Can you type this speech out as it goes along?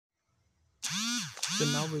So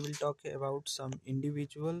now we will talk about some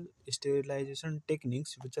individual sterilization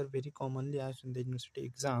techniques which are very commonly asked in the university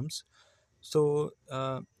exams. So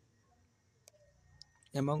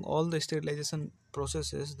among all the sterilization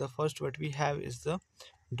processes, the first what we have is the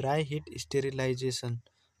dry heat sterilization,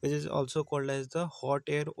 which is also called as the hot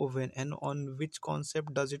air oven. And on which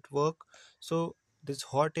concept does it work? So this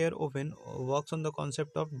hot air oven works on the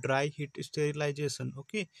concept of dry heat sterilization.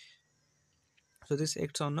 Okay, so this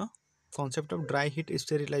acts on a concept of dry heat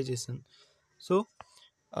sterilization. So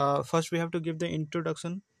first we have to give the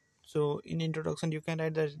introduction. So in introduction you can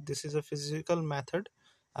write that this is a physical method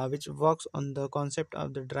which works on the concept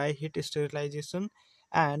of the dry heat sterilization,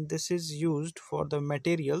 and this is used for the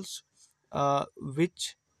materials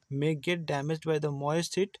which may get damaged by the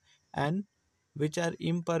moist heat and which are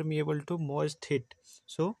impermeable to moist heat.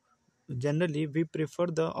 So generally we prefer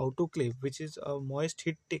the autoclave, which is a moist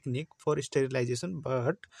heat technique for sterilization,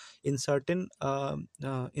 but in certain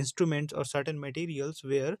instruments or certain materials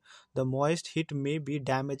where the moist heat may be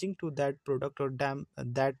damaging to that product or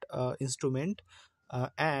that instrument,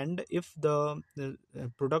 and if the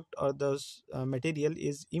product or the material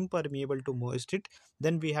is impermeable to moist heat,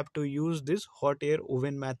 then we have to use this hot air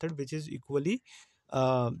oven method, which is equally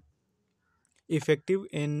uh, effective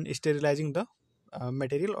in sterilizing the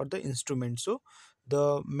material or the instrument. So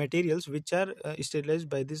the materials which are sterilized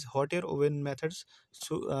by this hot air oven methods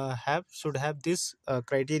should have this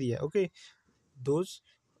criteria. Okay, those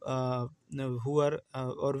no, who are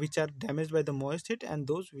or which are damaged by the moist heat, and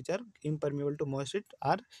those which are impermeable to moist heat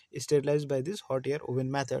are sterilized by this hot air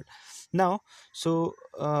oven method. Now, so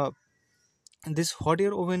this hot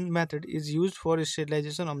air oven method is used for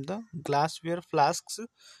sterilization of the glassware flasks,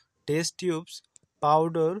 test tubes,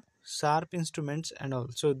 powder, sharp instruments, and all.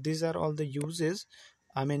 So these are all the uses.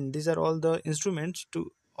 I mean, these are all the instruments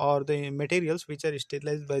to or the materials which are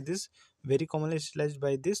sterilized by this, very commonly sterilized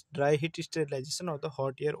by this dry heat sterilization or the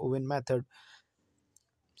hot air oven method.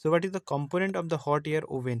 So what is the component of the hot air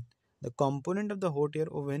oven? The component of the hot air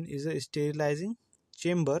oven is a sterilizing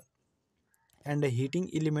chamber and a heating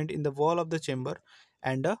element in the wall of the chamber,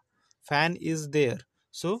 and a fan is there.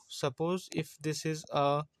 So suppose if this is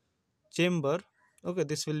a chamber, okay,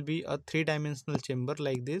 this will be a three-dimensional chamber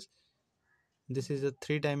like this. This is a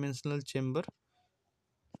three-dimensional chamber.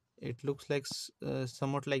 It looks like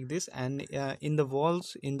somewhat like this, and in the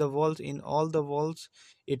walls, in all the walls,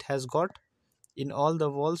 it has got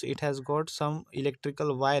it has got some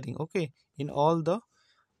electrical wiring. Okay, in all the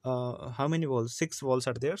how many walls? Six walls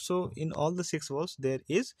are there. So in all the six walls there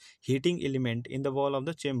is heating element in the wall of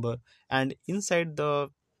the chamber, and inside the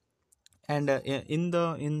and in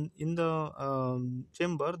the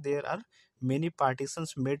chamber there are many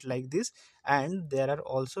partitions made like this, and there are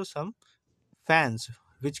also some fans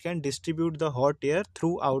which can distribute the hot air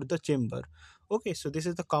throughout the chamber. Okay, so this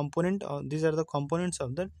is the component, these are the components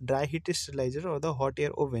of the dry heat sterilizer or the hot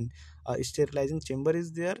air oven. Sterilizing chamber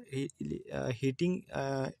is there, heating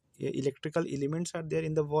electrical elements are there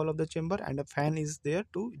in the wall of the chamber, and a fan is there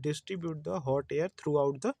to distribute the hot air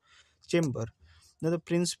throughout the chamber. Now the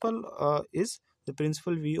principle,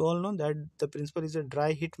 we all know that the principle is a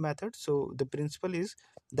dry heat method. So the principle is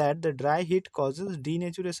that the dry heat causes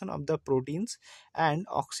denaturation of the proteins and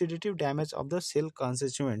oxidative damage of the cell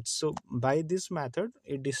constituents. So by this method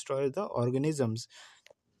it destroys the organisms.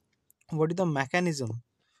 What is the mechanism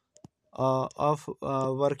of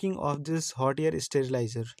working of this hot air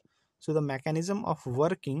sterilizer? So the mechanism of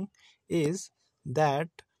working is that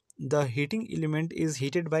the heating element is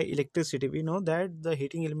heated by electricity. We know that the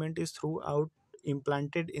heating element is throughout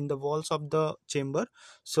implanted in the walls of the chamber.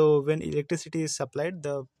 So when electricity is supplied,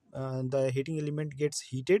 the heating element gets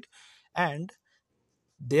heated, and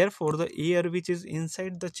therefore the air which is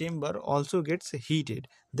inside the chamber also gets heated.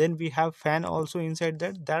 Then we have fan also inside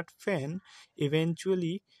that fan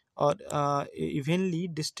eventually or evenly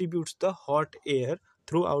distributes the hot air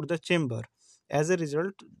throughout the chamber. As a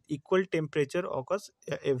result, equal temperature occurs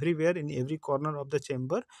everywhere in every corner of the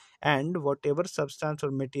chamber, and whatever substance or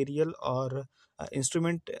material or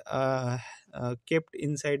instrument kept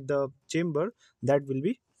inside the chamber, that will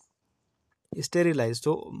be sterilized.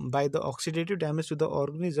 So by the oxidative damage to the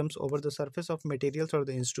organisms over the surface of materials or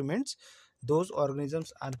the instruments, those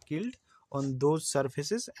organisms are killed on those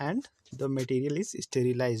surfaces and the material is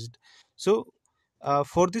sterilized. So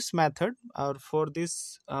for this method, or for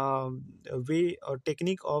this way or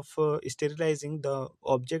technique of sterilizing the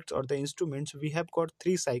objects or the instruments, we have got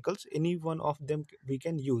three cycles. Any one of them we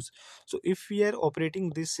can use. So if we are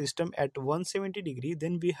operating this system at 170 degree,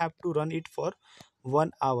 then we have to run it for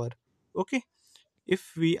 1 hour. Okay, if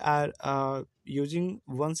we are using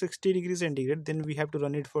 160 degrees centigrade, then we have to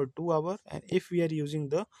run it for 2 hours, and if we are using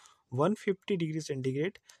the 150 degrees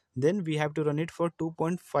centigrade, then we have to run it for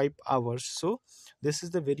 2.5 hours. So this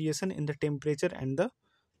is the variation in the temperature and the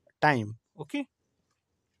time. Okay,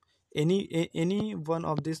 any one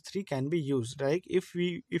of these three can be used. Like if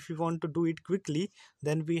we want to do it quickly,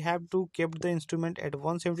 then we have to keep the instrument at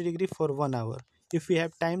 170 degree for 1 hour. If we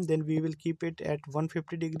have time, then we will keep it at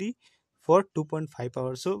 150 degree for 2.5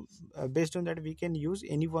 hours. So based on that, we can use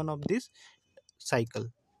any one of this cycle.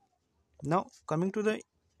 Now coming to the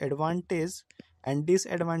advantage and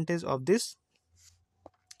disadvantage of this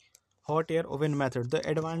hot air oven method. The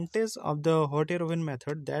advantage of the hot air oven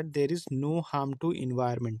method, that there is no harm to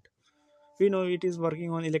environment. We know it is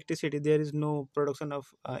working on electricity. There is no production of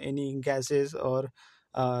any gases or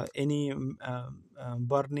any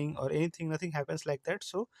burning or anything. Nothing happens like that.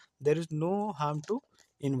 So there is no harm to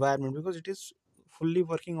environment because it is fully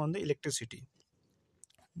working on the electricity.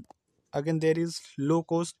 Again, there is low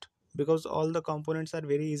cost because all the components are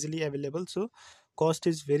very easily available, so cost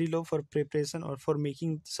is very low for preparation or for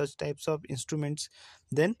making such types of instruments.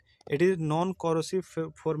 Then it is non corrosive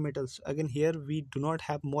for metals. Again, here we do not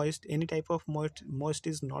have moist, any type of moist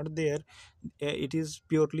is not there. It is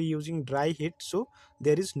purely using dry heat, so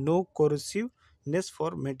there is no corrosiveness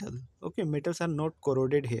for metal. Okay, metals are not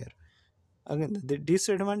corroded here. Again, the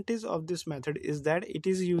disadvantage of this method is that it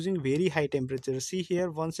is using very high temperature. See here,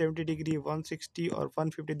 170 degree, 160 or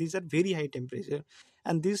 150, these are very high temperature,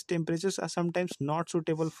 and these temperatures are sometimes not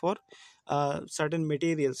suitable for certain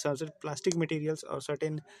materials, certain plastic materials or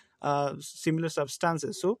certain similar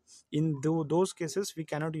substances. So in those cases, we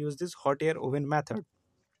cannot use this hot air oven method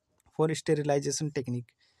for sterilization technique.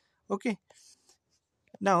 Okay,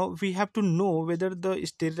 now we have to know whether the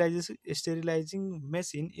sterilizing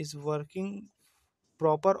machine is working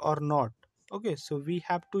proper or not. Okay, so we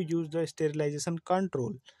have to use the sterilization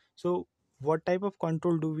control. So what type of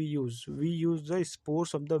control do we use? We use the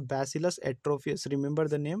spores of the bacillus atrophius. Remember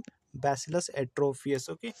the name, bacillus atrophius.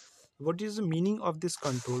 Okay, what is the meaning of this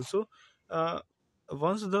control? So uh,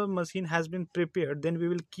 once the machine has been prepared, then we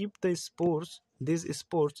will keep the spores, these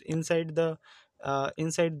spores, inside the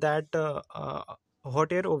inside that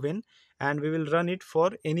hot air oven, and we will run it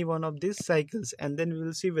for any one of these cycles, and then we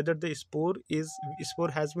will see whether the spore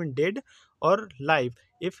has been dead or live.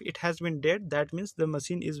 If it has been dead, that means the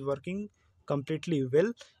machine is working completely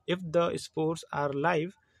well. If the spores are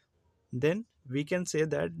live, then we can say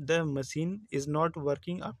that the machine is not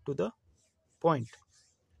working up to the point.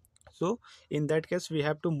 So in that case, we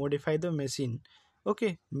have to modify the machine.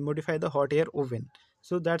 Okay, modify the hot air oven.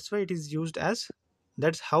 So that's why it is used as,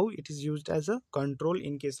 that's how it is used as a control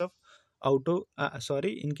in case of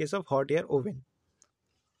in case of hot air oven.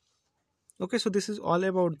 Okay, so this is all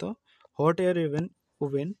about the hot air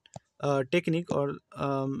oven technique or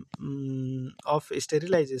of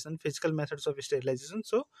sterilization, physical methods of sterilization.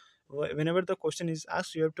 So whenever the question is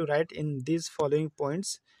asked, you have to write in these following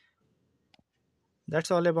points. That's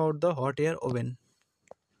all about the hot air oven.